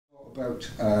About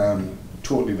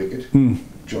Totally Wicked,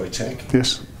 Joytech,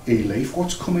 Yes. e-leaf,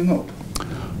 what's coming up?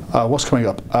 What's coming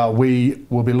up? We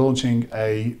will be launching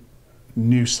a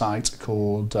new site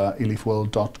called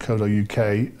eleafworld.co.uk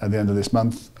at the end of this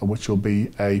month, which will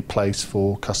be a place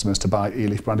for customers to buy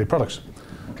e-leaf branded products.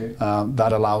 Okay.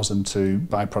 That allows them to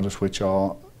buy products which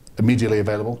are immediately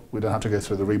available. We don't have to go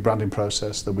through the rebranding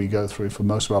process that we go through for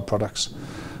most of our products.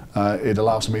 It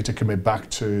allows me to commit back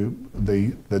to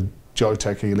the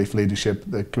Joytech e-leaf leadership,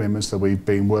 the commitments that we've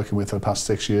been working with for the past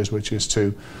 6 years, which is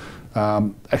to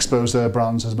expose their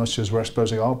brands as much as we're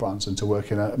exposing our brands, and to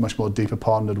work in a much more deeper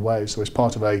partnered way. So it's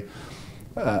part of an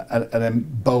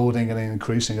emboldening and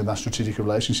increasing of that strategic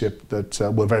relationship that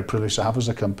we're very privileged to have as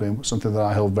a company, something that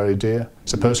I hold very dear.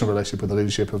 It's a personal relationship with the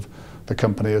leadership of the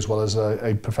company, as well as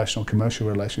a professional commercial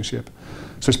relationship.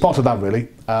 So it's part of that, really,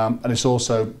 and it's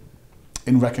also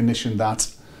in recognition that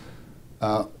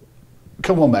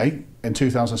come what may, in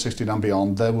 2016 and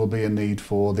beyond, there will be a need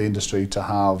for the industry to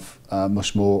have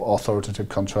much more authoritative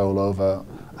control over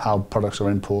how products are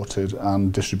imported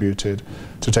and distributed,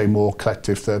 to take more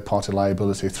collective third-party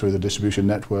liability through the distribution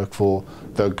network for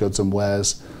their goods and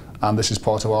wares. And this is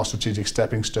part of our strategic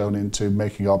stepping stone into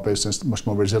making our business much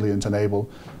more resilient and able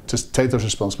to take those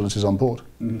responsibilities on board,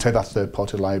 take that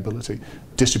third-party liability,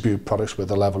 distribute products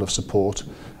with a level of support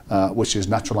which is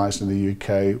naturalised in the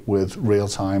UK, with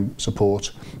real-time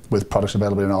support, with products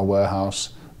available in our warehouse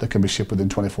that can be shipped within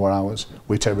 24 hours.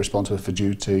 We take responsibility for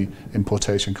duty,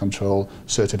 importation control,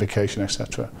 certification,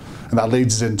 etc. And that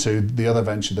leads us into the other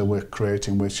venture that we're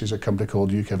creating, which is a company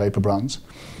called UK Vapor Brands,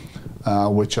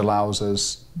 which allows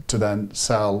us to then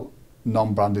sell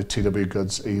non-branded TW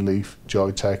goods, e-leaf,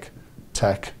 Joytech,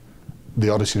 Tech, the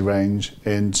Odyssey range,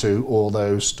 into all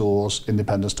those stores,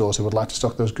 independent stores who would like to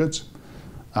stock those goods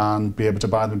and be able to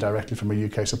buy them directly from a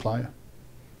UK supplier.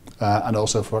 And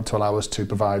also to allow us to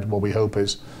provide what we hope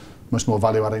is much more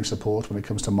value-adding support when it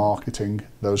comes to marketing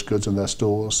those goods in their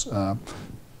stores,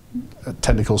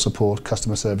 technical support,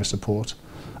 customer service support,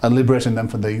 and liberating them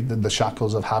from the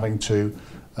shackles of having to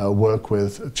work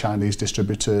with Chinese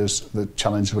distributors, the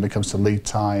challenges when it comes to lead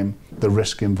time, the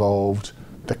risk involved,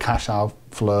 the cash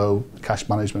outflow, cash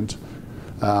management.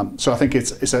 So I think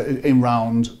it's in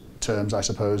round terms, I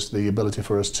suppose, the ability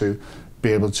for us to be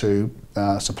able to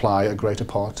supply a greater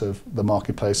part of the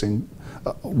marketplace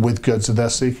with goods that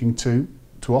they're seeking to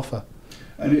offer.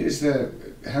 And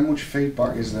how much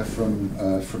feedback is there from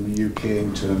the UK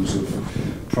in terms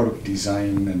of product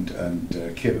design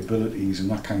and capabilities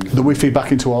and that kind of thing? That we feed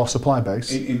back into our supply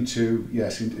base? Into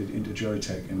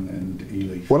Joytech and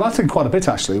e-leaf. Well, I think quite a bit,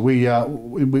 actually. We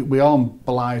aren't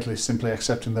blithely simply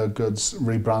accepting their goods,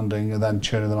 rebranding and then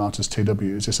churning them out as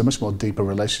TWs. It's a much more deeper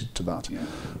relationship to that. Yeah.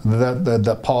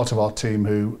 They're part of our team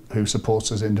who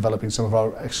supports us in developing some of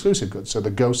our exclusive goods. So the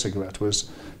Go cigarette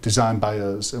was designed by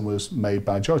us and was made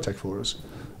by Joytech for us.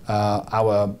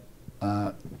 Our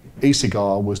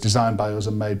e-cigar was designed by us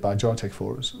and made by Joytech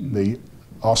for us. The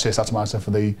RCS atomizer for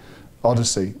the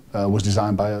Odyssey was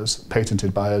designed by us,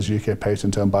 patented by us, UK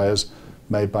patent owned by us,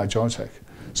 made by Joytech.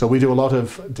 So we do a lot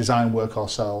of design work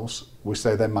ourselves, which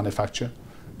they then manufacture.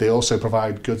 They also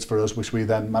provide goods for us, which we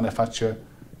then manufacture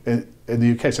in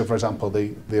the UK. So, for example,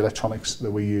 the electronics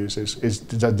that we use is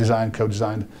designed,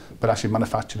 co-designed, but actually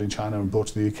manufactured in China and brought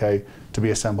to the UK to be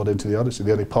assembled into the Odyssey.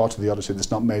 The only part of the Odyssey that's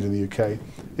not made in the UK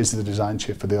is the design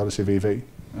chip for the Odyssey VV.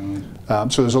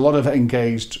 So there's a lot of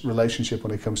engaged relationship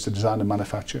when it comes to design and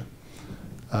manufacture.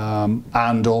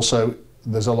 And also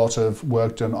there's a lot of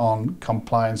work done on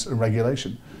compliance and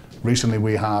regulation. Recently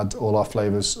we had all our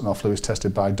flavours and our fluids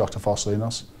tested by Dr.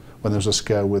 Fossilinos, when there was a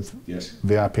scare with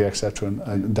VIP, etc.,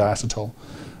 and diacetyl.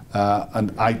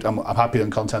 And I'm happy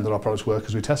and content that our products work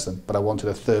as we test them, but I wanted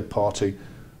a third party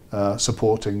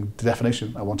supporting the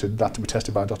definition. I wanted that to be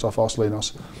tested by Dr.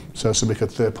 Fossilinos, so we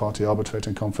could third party arbitrate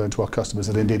and confirm to our customers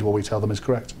that indeed what we tell them is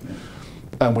correct.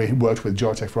 And we worked with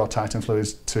Joytech for our Titan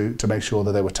fluids to make sure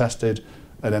that they were tested,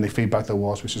 and any feedback there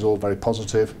was, which is all very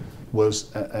positive,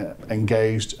 was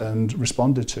engaged and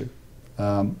responded to.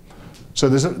 So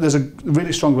there's a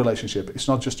really strong relationship. It's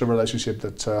not just a relationship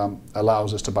that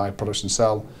allows us to buy products and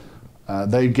sell.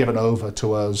 They've given over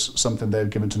to us something they've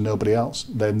given to nobody else.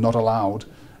 They've not allowed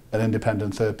an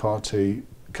independent third-party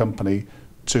company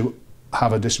to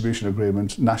have a distribution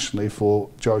agreement nationally for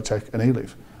Joytech and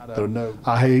e-leaf. There are no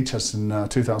IHS in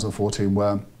 2014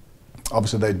 where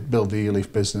obviously they built the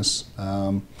e-leaf business,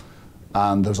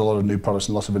 and there's a lot of new products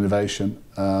and lots of innovation,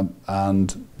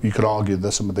 and you could argue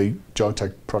that some of the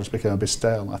Joytech products became a bit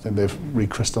stale. I think they've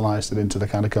recrystallised it into the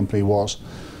kind of company it was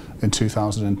in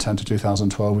 2010 to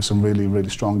 2012 with some really, really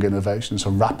strong innovations,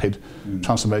 some rapid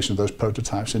transformation of those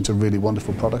prototypes into really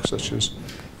wonderful products such as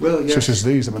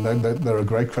these. I mean, they're a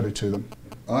great credit to them.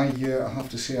 I have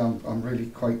to say I'm really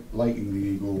quite liking the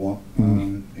Eagle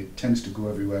one. It tends to go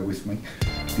everywhere with me.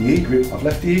 The E-grip, I've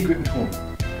left the E-grip at home.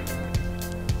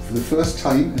 For the first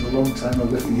time in a long time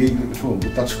I've left the E-grip at home,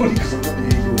 but that's only because I've got the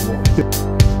Eagle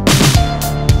one.